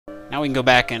Now we can go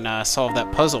back and solve that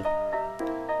puzzle.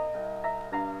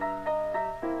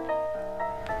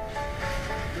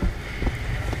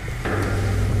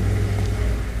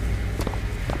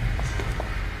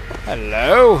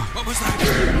 Hello? What was that?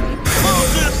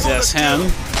 Possess him.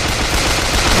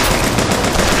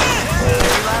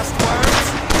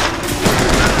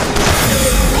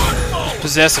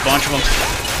 Possess a bunch of them.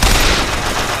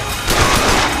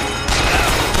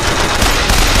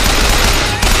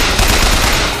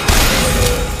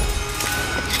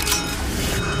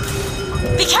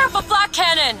 Be careful, flak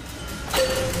cannon!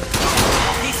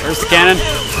 Where's the cannon?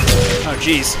 Oh,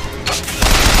 jeez.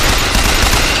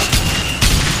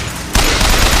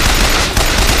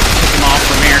 Pick him off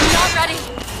from here. Not ready.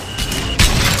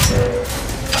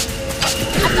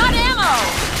 I've got ammo!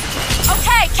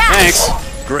 Okay, catch! Thanks.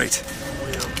 Great.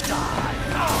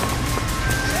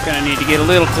 Gonna need to get a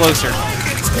little closer.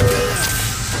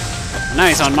 Now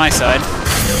he's on my side.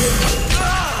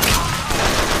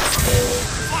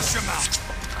 Flush him out.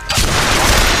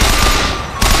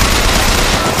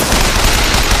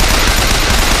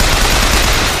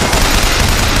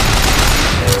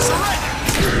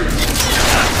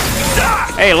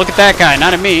 Hey, look at that guy,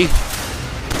 not at me.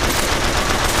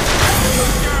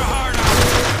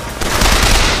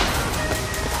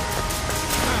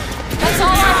 That's all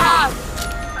I have!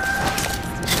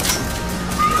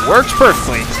 Works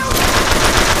perfectly.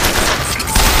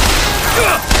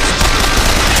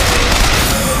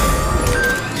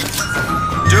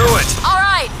 Do it.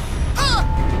 Alright!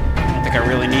 I think I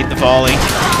really need the volley.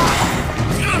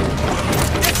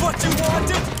 That's what you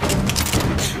wanted.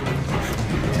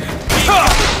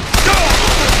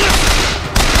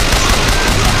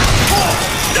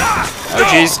 Oh,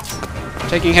 jeez.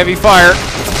 Taking heavy fire.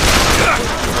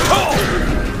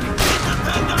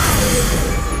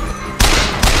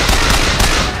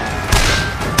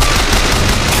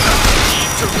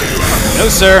 No,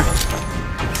 sir.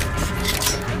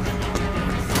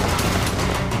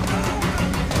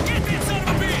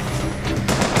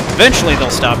 Eventually they'll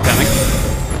stop coming.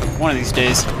 One of these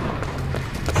days.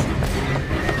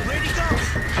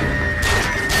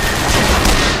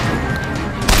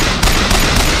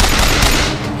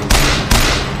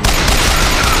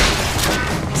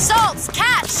 Salts,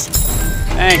 catch!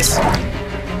 Thanks.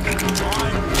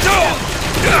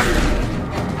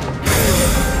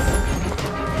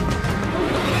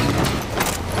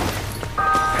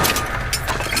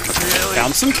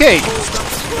 Found some cake.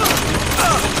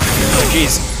 Oh,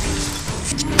 jeez.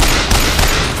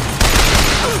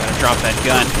 Gotta drop that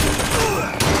gun.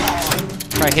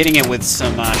 Try hitting it with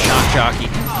some shock jockey.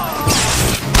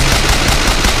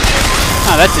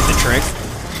 Ah, that did the trick.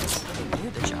 Do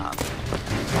the job.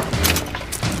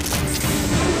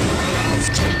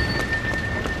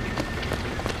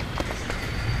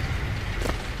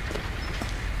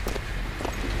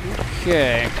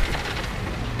 Okay.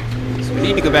 So we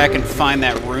need to go back and find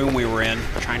that room we were in.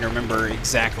 I'm trying to remember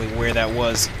exactly where that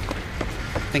was.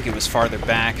 I think it was farther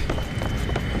back.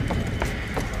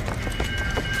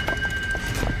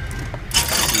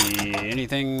 See,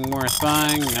 anything worth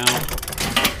buying? No.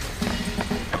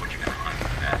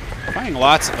 Finding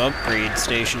lots of upgrade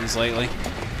stations lately.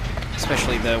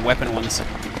 Especially the weapon ones.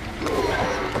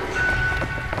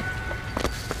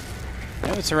 I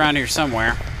know it's around here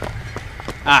somewhere.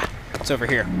 Ah, it's over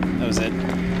here. That was it.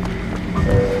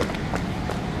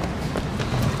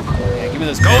 Yeah, give me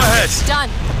those. Go ahead. Done.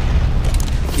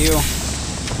 Thank you.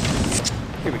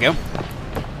 Here we go.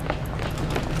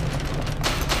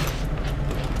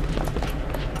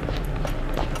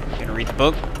 Gonna read the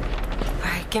book.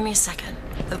 Alright, give me a second.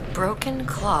 The broken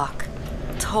clock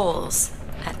tolls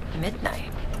at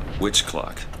midnight. Which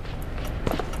clock?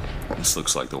 This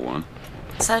looks like the one.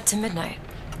 Set it to midnight.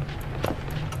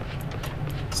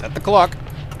 Set the clock.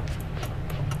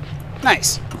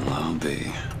 Nice. Well, I'll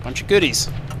be. Bunch of goodies.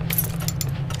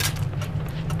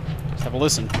 Let's have a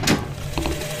listen.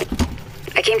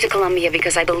 I came to Columbia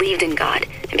because I believed in God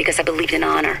and because I believed in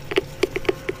honor.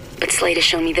 But Slade has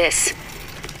shown me this.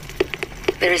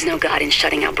 There is no God in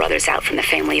shutting our brothers out from the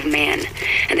family of man,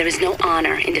 and there is no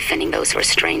honor in defending those who are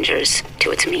strangers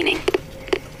to its meaning.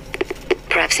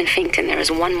 Perhaps in Finkton there is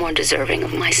one more deserving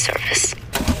of my service.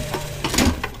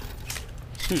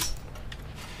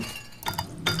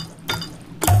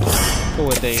 Go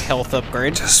with a health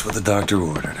upgrade. Just what the doctor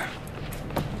ordered.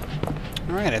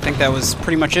 Alright, I think that was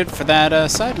pretty much it for that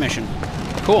side mission.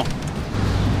 Cool.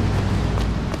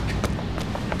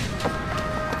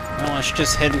 Well, let's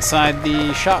just head inside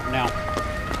the shop now.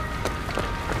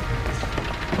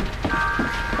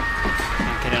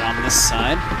 Can't get it on this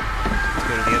side. Let's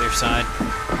go to the other side.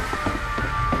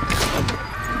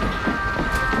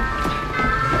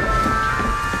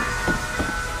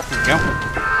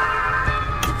 go.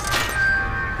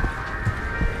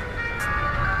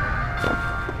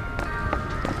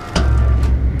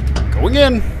 Going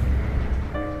in.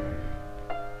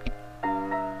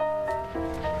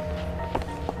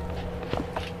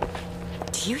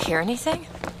 Do you hear anything?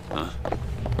 Huh?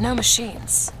 No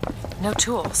machines. No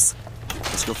tools.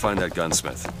 Let's go find that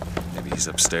gunsmith. Maybe he's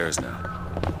upstairs now.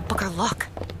 Booker, look.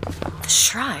 The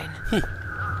shrine.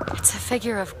 It's a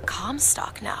figure of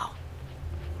Comstock now.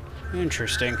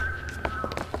 Interesting.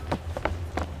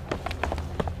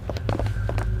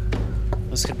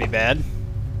 This could be bad.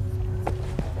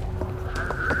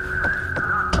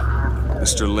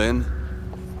 Mr. Lin?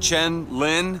 Chen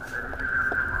Lin?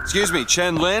 Excuse me,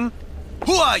 Chen Lin?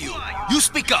 Who are you? You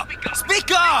speak up!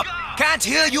 Speak up! Can't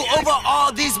hear you over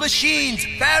all these machines!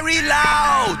 Very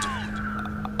loud!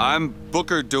 I'm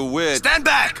Booker DeWitt. Stand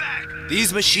back!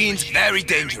 These machines very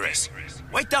dangerous.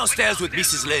 Wait downstairs with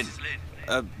Mrs. Lin.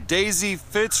 Daisy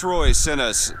Fitzroy sent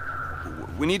us.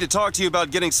 We need to talk to you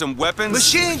about getting some weapons.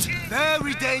 Machines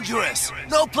very dangerous.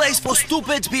 No place for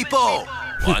stupid people.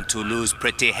 Want to lose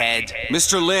pretty head?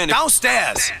 Mr. Lin,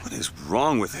 Downstairs! what is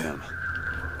wrong with him?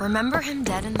 Remember him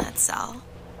dead in that cell?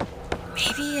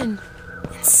 Maybe in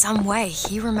some way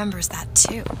he remembers that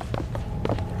too.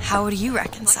 How would you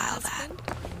reconcile that?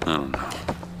 I don't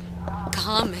know.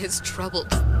 Calm is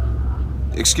troubled.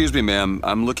 Excuse me, ma'am.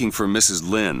 I'm looking for Mrs.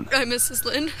 Lin. I'm Mrs.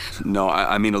 Lin. No,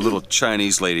 I mean a little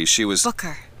Chinese lady. She was...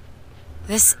 Booker,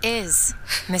 this is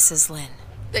Mrs. Lin.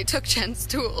 They took Chen's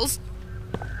tools.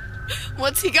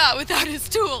 What's he got without his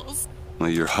tools? Well,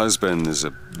 your husband is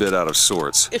a bit out of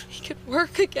sorts. If he could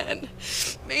work again,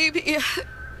 maybe...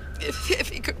 If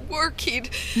he could work, he'd...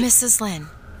 Mrs. Lin,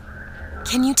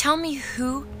 can you tell me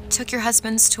who took your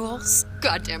husband's tools?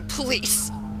 Goddamn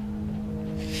police.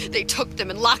 They took them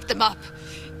and locked them up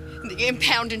in the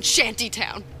impound in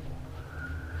Shantytown.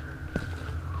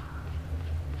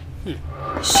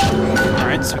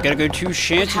 Alright, so we gotta go to Would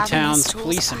having Shantytown's his tools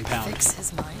police back impound. fix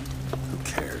his mind? Who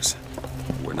cares?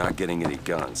 We're not getting any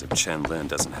guns if Chen Lin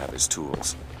doesn't have his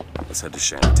tools. Let's head to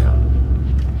Shantytown.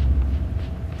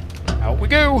 Out we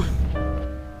go!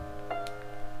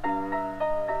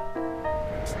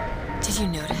 Did you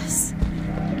notice?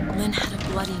 Lin had a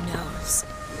bloody nose.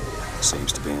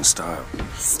 Seems to be in style.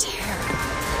 His tear.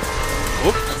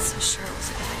 Whoop. Not so sure it was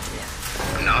a good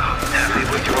idea. Not happy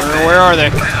with your Where are they?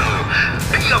 Well,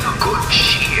 be of good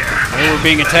cheer. They were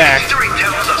being attacked. History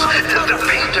tells us the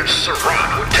painter Serene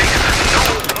would take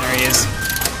no There he is.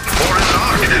 for his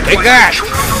art. Take that!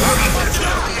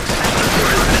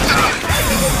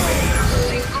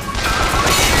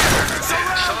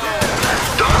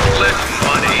 Don't let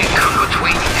money come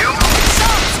between you.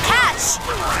 Catch!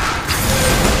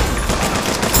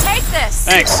 Take this!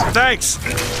 Thanks. Thanks!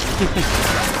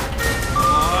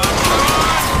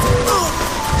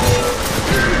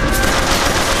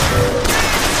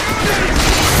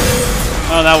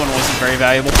 Oh, that one wasn't very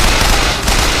valuable.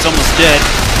 It's almost dead.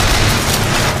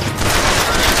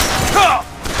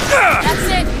 That's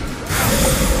it!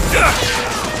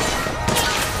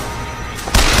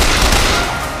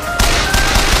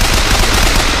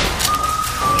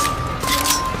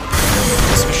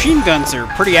 These machine guns are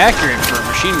pretty accurate for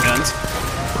machine guns.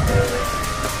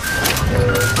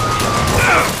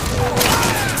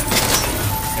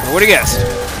 Never would have guessed.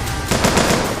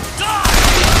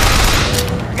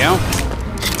 There we go.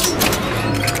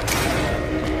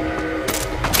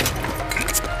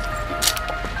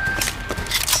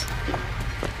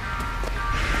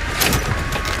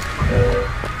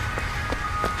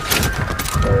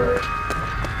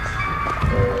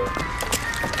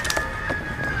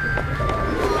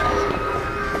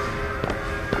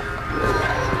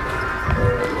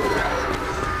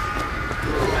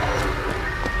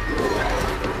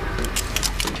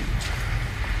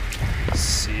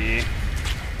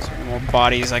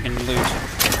 Bodies I can loot.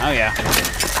 Oh yeah.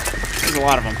 There's a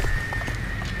lot of them.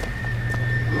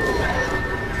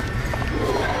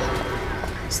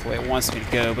 That's the way it wants me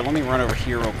to go, but let me run over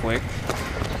here real quick.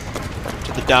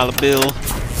 To the dollar bill.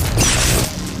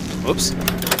 Whoops.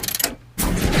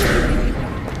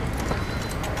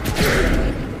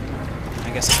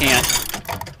 I guess I can't.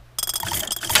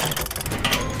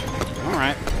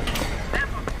 Alright.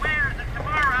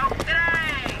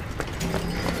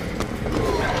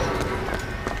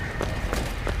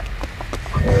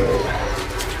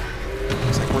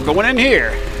 Going in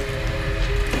here.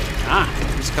 Ah,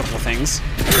 there's a couple of things.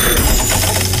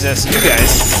 Possess you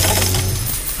guys.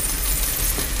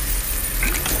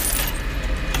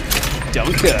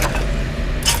 Dunka.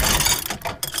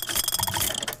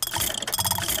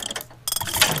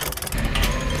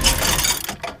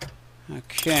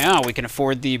 Okay, oh, we can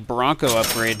afford the Bronco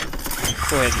upgrade. Go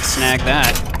ahead and snag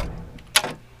that.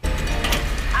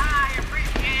 I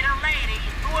appreciate a lady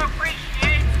who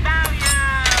appreciates value.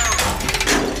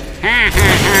 If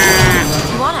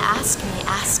you want to ask me.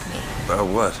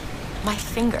 What? My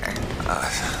finger.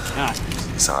 Oh,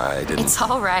 Sorry, I didn't. It's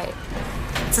all right.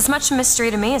 It's as much a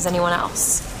mystery to me as anyone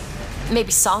else.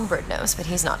 Maybe Songbird knows, but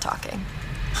he's not talking.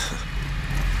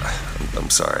 I'm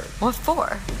sorry. What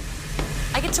for?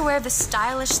 I get to wear this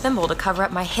stylish thimble to cover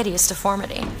up my hideous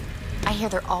deformity. I hear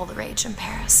they're all the rage in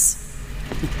Paris.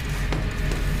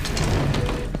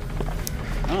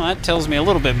 well, that tells me a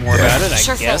little bit more about it, I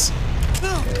Sure guess. thing. Go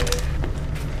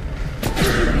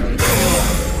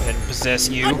ahead and possess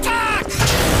you. Attack!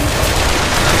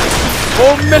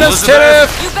 4 minutes,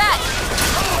 Tehnevs! You bet!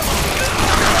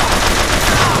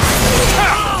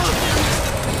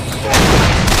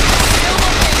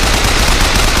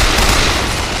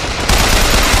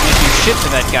 Shit to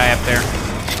that guy up there.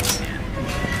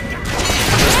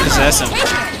 Just possess him.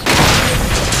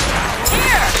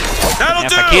 That'll And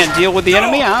do! if I can't deal with the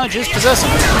enemy, I'll just possess him.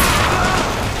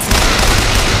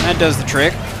 That does the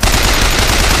trick.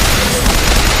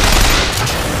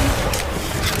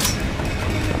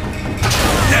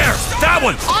 There! That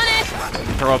one! On it!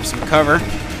 Throw up some cover.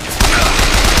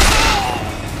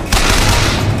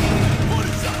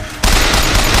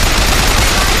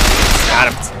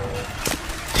 Got him.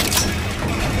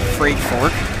 Freight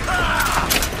fork.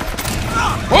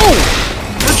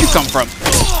 Whoa! Where'd you come from?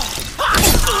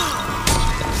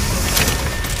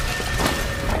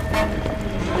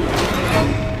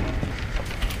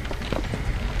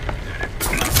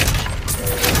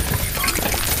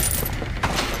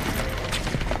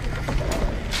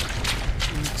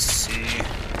 Let's see.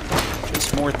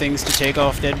 Just more things to take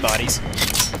off dead bodies.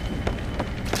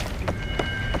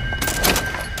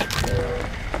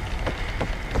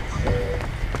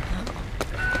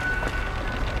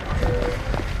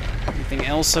 Anything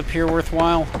else up here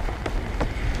worthwhile?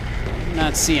 I'm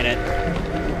not seeing it.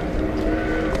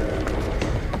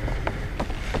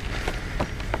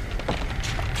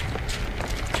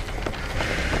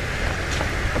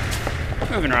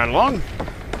 Moving right along.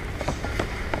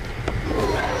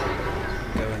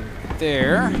 Go in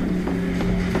there.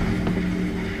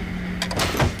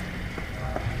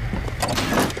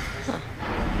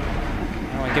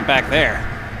 How do I get back there?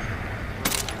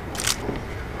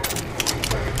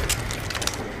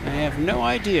 I have no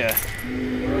idea.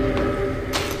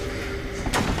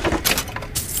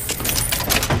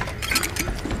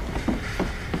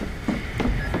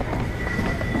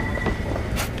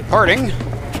 Departing.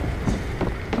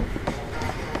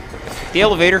 The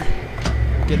elevator.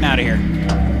 Getting out of here.